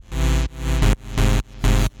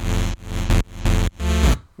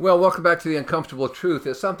Well, welcome back to The Uncomfortable Truth.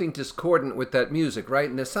 There's something discordant with that music, right?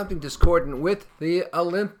 And there's something discordant with the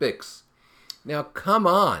Olympics. Now, come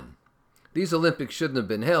on. These Olympics shouldn't have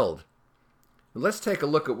been held. Let's take a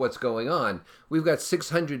look at what's going on. We've got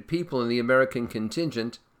 600 people in the American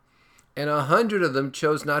contingent, and 100 of them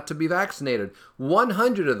chose not to be vaccinated.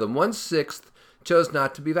 100 of them, 1/6, chose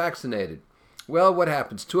not to be vaccinated. Well, what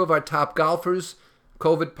happens? 2 of our top golfers,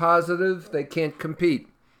 COVID positive, they can't compete.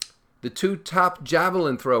 The 2 top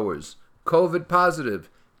javelin throwers, COVID positive,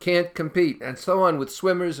 can't compete, and so on with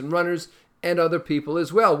swimmers and runners and other people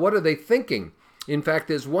as well. What are they thinking? In fact,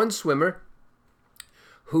 there's one swimmer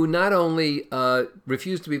who not only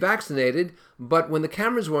refused to be vaccinated, but when the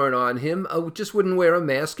cameras weren't on him, just wouldn't wear a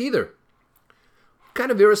mask either. What kind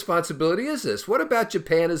of irresponsibility is this? What about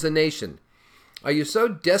Japan as a nation? Are you so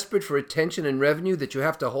desperate for attention and revenue that you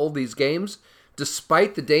have to hold these games,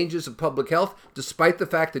 despite the dangers of public health, despite the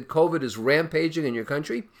fact that COVID is rampaging in your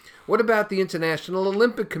country? What about the International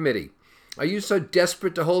Olympic Committee? Are you so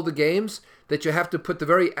desperate to hold the games that you have to put the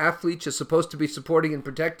very athletes you're supposed to be supporting and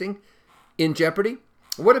protecting in jeopardy?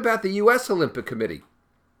 What about the U.S. Olympic Committee?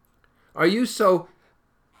 Are you so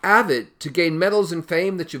avid to gain medals and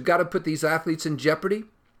fame that you've got to put these athletes in jeopardy?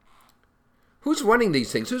 Who's running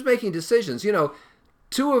these things? Who's making decisions? You know,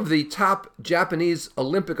 2 of the top Japanese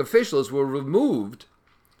Olympic officials were removed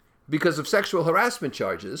because of sexual harassment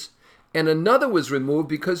charges, and another was removed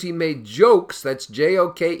because he made jokes, that's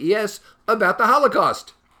Jokes, about the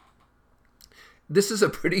Holocaust. This is a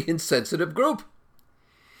pretty insensitive group.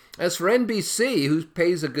 As for NBC, who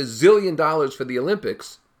pays $1 gazillion for the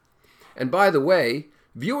Olympics, and by the way,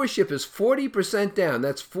 viewership is 40% down.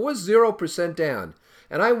 That's 40% down.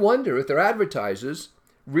 And I wonder if their advertisers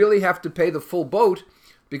really have to pay the full boat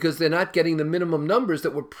because they're not getting the minimum numbers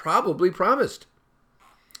that were probably promised.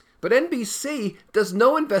 But NBC does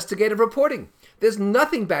no investigative reporting. There's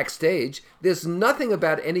nothing backstage. There's nothing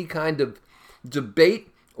about any kind of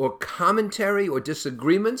debate or commentary or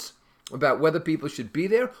disagreements about whether people should be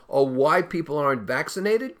there or why people aren't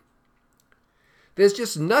vaccinated. There's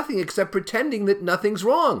just nothing except pretending that nothing's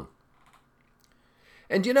wrong.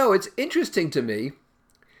 And you know, it's interesting to me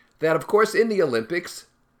that, of course, in the Olympics,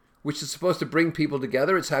 which is supposed to bring people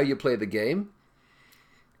together, it's how you play the game,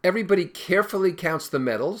 everybody carefully counts the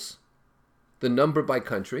medals, the number by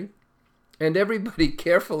country, and everybody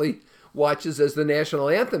carefully watches as the national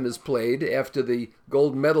anthem is played after the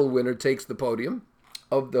gold medal winner takes the podium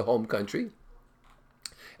of the home country.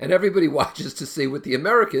 And everybody watches to see with the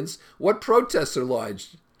Americans what protests are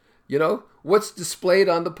lodged. You know, what's displayed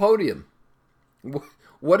on the podium?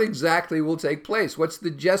 What exactly will take place? What's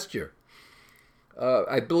the gesture?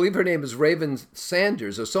 I believe her name is Raven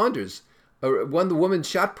Saunders, won the women's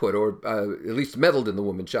shot put, or at least medaled in the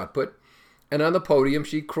women's shot put. And on the podium,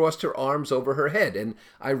 she crossed her arms over her head. And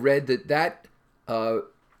I read that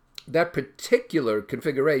particular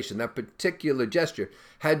configuration, that particular gesture,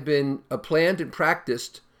 had been planned and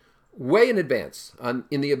practiced way in advance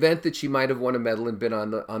in the event that she might have won a medal and been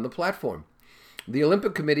on the platform. The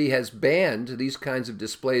Olympic Committee has banned these kinds of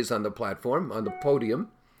displays on the platform, on the podium,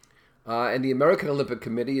 and the American Olympic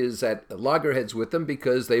Committee is at loggerheads with them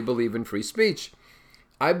because they believe in free speech.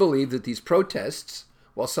 I believe that these protests,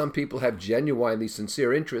 while some people have genuinely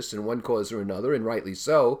sincere interests in one cause or another, and rightly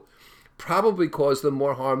so, probably cause them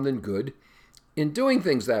more harm than good in doing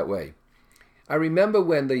things that way. I remember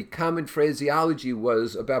when the common phraseology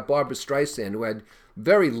was about Barbra Streisand, who had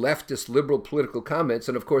very leftist, liberal political comments,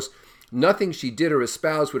 and of course, nothing she did or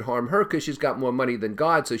espoused would harm her because she's got more money than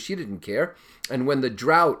God, so she didn't care. And when the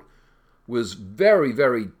drought was very,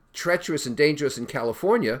 very treacherous and dangerous in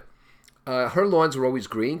California, her lawns were always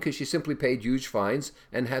green because she simply paid huge fines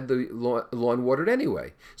and had the lawn watered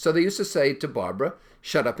anyway. So they used to say to Barbara,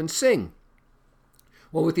 shut up and sing.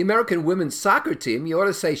 Well, with the American women's soccer team, you ought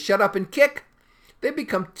to say, shut up and kick. They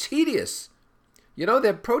become tedious. You know,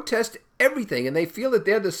 they protest everything, and they feel that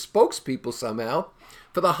they're the spokespeople somehow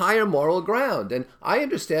for the higher moral ground. And I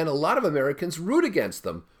understand a lot of Americans root against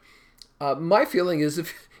them. My feeling is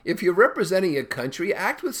if you're representing a country,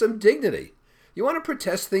 act with some dignity. You want to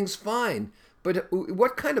protest things, fine. But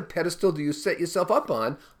what kind of pedestal do you set yourself up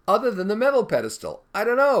on other than the medal pedestal? I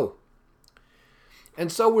don't know.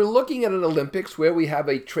 And so we're looking at an Olympics where we have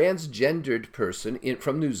a transgendered person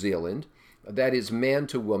from New Zealand, that is man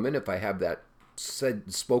to woman, if I have that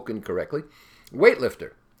spoken correctly,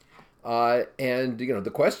 weightlifter. And, you know, the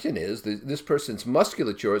question is, this person's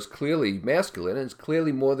musculature is clearly masculine and it's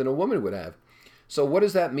clearly more than a woman would have. So what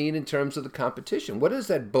does that mean in terms of the competition? What does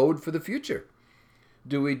that bode for the future?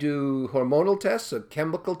 Do we do hormonal tests or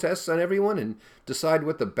chemical tests on everyone and decide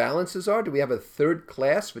what the balances are? Do we have a third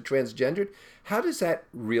class for transgendered? How does that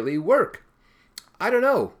really work? I don't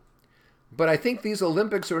know. But I think these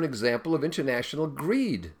Olympics are an example of international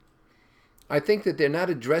greed. I think that they're not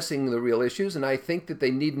addressing the real issues, and I think that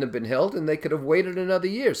they needn't have been held, and they could have waited another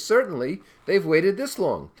year. Certainly, they've waited this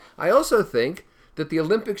long. I also think that the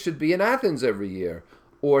Olympics should be in Athens every year,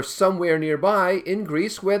 or somewhere nearby in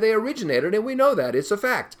Greece where they originated, and we know that. It's a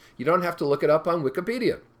fact. You don't have to look it up on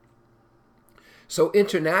Wikipedia. So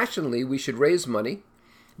internationally, we should raise money,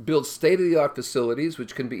 build state-of-the-art facilities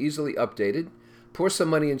which can be easily updated, pour some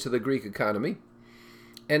money into the Greek economy,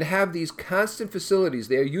 and have these constant facilities.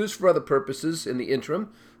 They are used for other purposes in the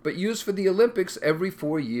interim, but used for the Olympics every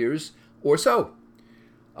 4 years or so.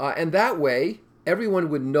 And that way, everyone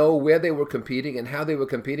would know where they were competing and how they were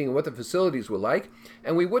competing and what the facilities were like.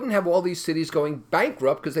 And we wouldn't have all these cities going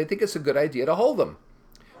bankrupt because they think it's a good idea to hold them.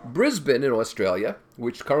 Brisbane in Australia,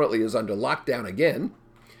 which currently is under lockdown again,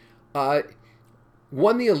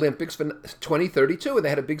 won the Olympics for 2032, and they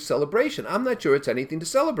had a big celebration. I'm not sure it's anything to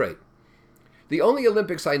celebrate. The only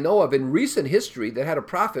Olympics I know of in recent history that had a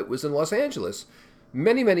profit was in Los Angeles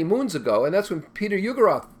many, many moons ago, and that's when Peter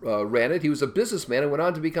Ueberroth ran it. He was a businessman and went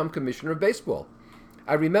on to become commissioner of baseball.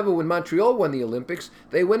 I remember when Montreal won the Olympics,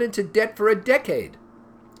 they went into debt for a decade.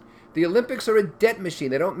 The Olympics are a debt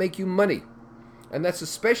machine. They don't make you money. And that's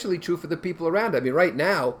especially true for the people around. I mean, right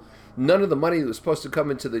now, none of the money that was supposed to come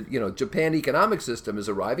into the Japan economic system is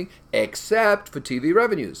arriving, except for TV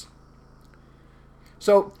revenues.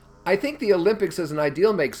 So I think the Olympics as an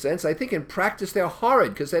ideal makes sense. I think in practice they're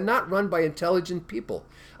horrid because they're not run by intelligent people.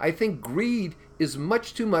 I think greed is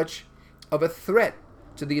much too much of a threat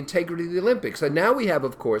to the integrity of the Olympics. And now we have,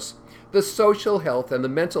 of course, the social health and the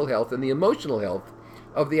mental health and the emotional health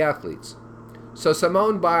of the athletes. So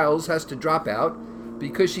Simone Biles has to drop out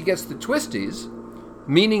because she gets the twisties,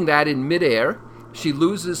 meaning that in midair she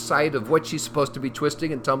loses sight of what she's supposed to be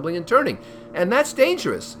twisting and tumbling and turning. And that's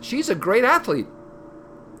dangerous. She's a great athlete.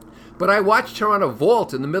 But I watched her on a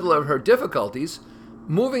vault in the middle of her difficulties,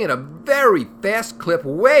 moving at a very fast clip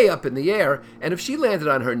way up in the air, and if she landed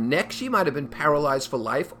on her neck, she might have been paralyzed for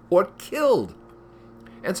life or killed.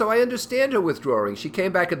 And so I understand her withdrawing. She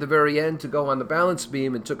came back at the very end to go on the balance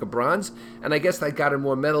beam and took a bronze, and I guess that got her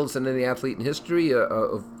more medals than any athlete in history, at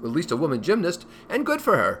least a woman gymnast, and good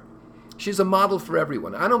for her. She's a model for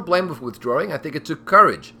everyone. I don't blame her for withdrawing. I think it took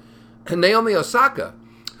courage. And Naomi Osaka,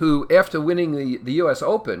 who after winning the U.S.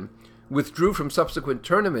 Open, withdrew from subsequent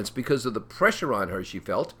tournaments because of the pressure on her she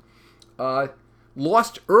felt,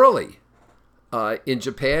 lost early in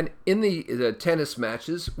Japan in the tennis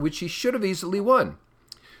matches, which she should have easily won.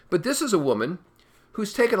 But this is a woman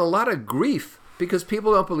who's taken a lot of grief because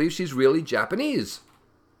people don't believe she's really Japanese.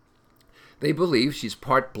 They believe she's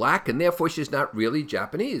part black and therefore she's not really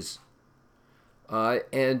Japanese.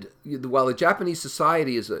 And while the Japanese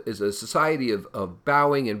society is a society of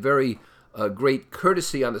bowing and very great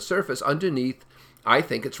courtesy on the surface, underneath, I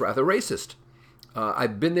think it's rather racist.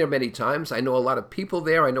 I've been there many times. I know a lot of people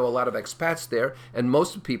there. I know a lot of expats there, and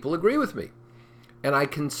most people agree with me. And I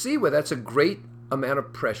can see where that's a great amount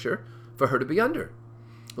of pressure for her to be under.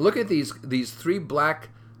 Look at these three black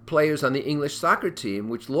players on the English soccer team,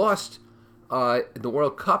 which lost the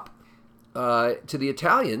World Cup to the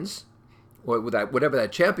Italians, or whatever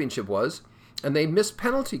that championship was, and they missed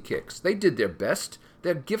penalty kicks. They did their best.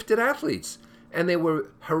 They're gifted athletes, and they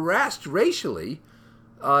were harassed racially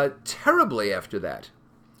terribly after that.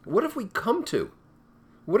 What have we come to?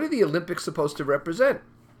 What are the Olympics supposed to represent?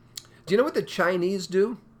 Do you know what the Chinese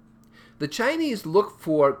do? The Chinese look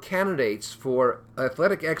for candidates for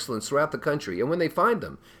athletic excellence throughout the country, and when they find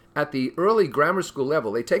them at the early grammar school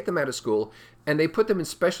level, they take them out of school and they put them in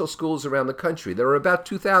special schools around the country. There are about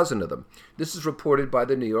 2,000 of them. This is reported by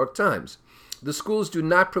the New York Times. The schools do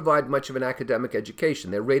not provide much of an academic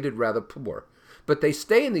education. They're rated rather poor. But they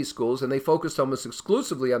stay in these schools and they focus almost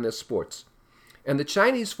exclusively on their sports. And the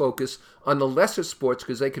Chinese focus on the lesser sports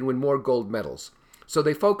because they can win more gold medals. So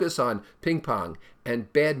they focus on ping pong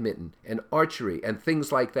and badminton and archery and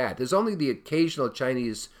things like that. There's only the occasional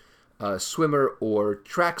Chinese swimmer or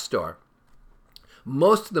track star.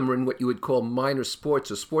 Most of them are in what you would call minor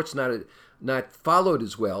sports, or sports not followed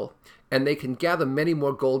as well, and they can gather many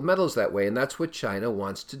more gold medals that way, and that's what China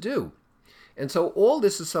wants to do. And so all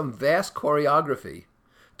this is some vast choreography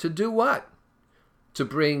to do what? To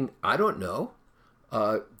bring, I don't know,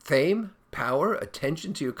 fame, power,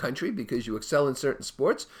 attention to your country because you excel in certain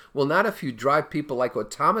sports? Well, not if you drive people like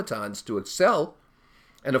automatons to excel.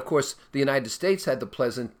 And of course, the United States had the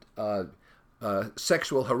pleasant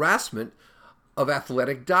sexual harassment of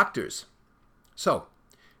athletic doctors. So,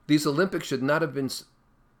 These Olympics should not have been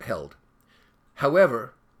held.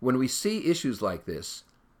 However, when we see issues like this,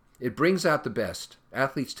 it brings out the best,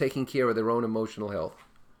 athletes taking care of their own emotional health.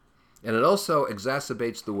 And it also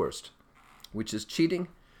exacerbates the worst, which is cheating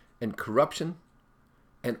and corruption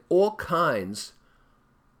and all kinds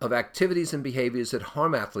of activities and behaviors that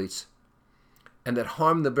harm athletes and that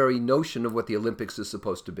harm the very notion of what the Olympics is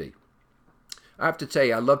supposed to be. I have to tell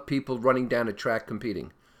you, I love people running down a track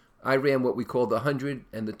competing. I ran what we call the 100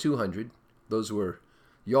 and the 200. Those were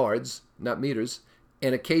yards, not meters.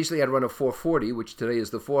 And occasionally I'd run a 440, which today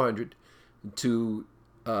is the 400, to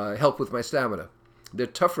help with my stamina. They're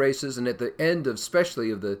tough races, and at the end,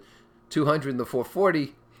 especially of the 200 and the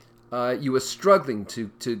 440, you were struggling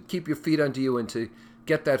to keep your feet under you and to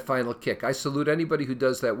get that final kick. I salute anybody who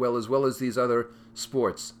does that well as these other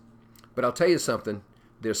sports. But I'll tell you something,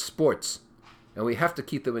 they're sports, and we have to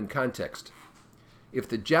keep them in context. If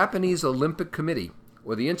the Japanese Olympic Committee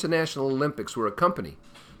or the International Olympics were a company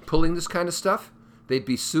pulling this kind of stuff, they'd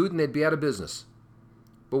be sued and they'd be out of business.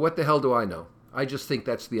 But what the hell do I know? I just think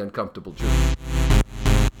that's the uncomfortable truth.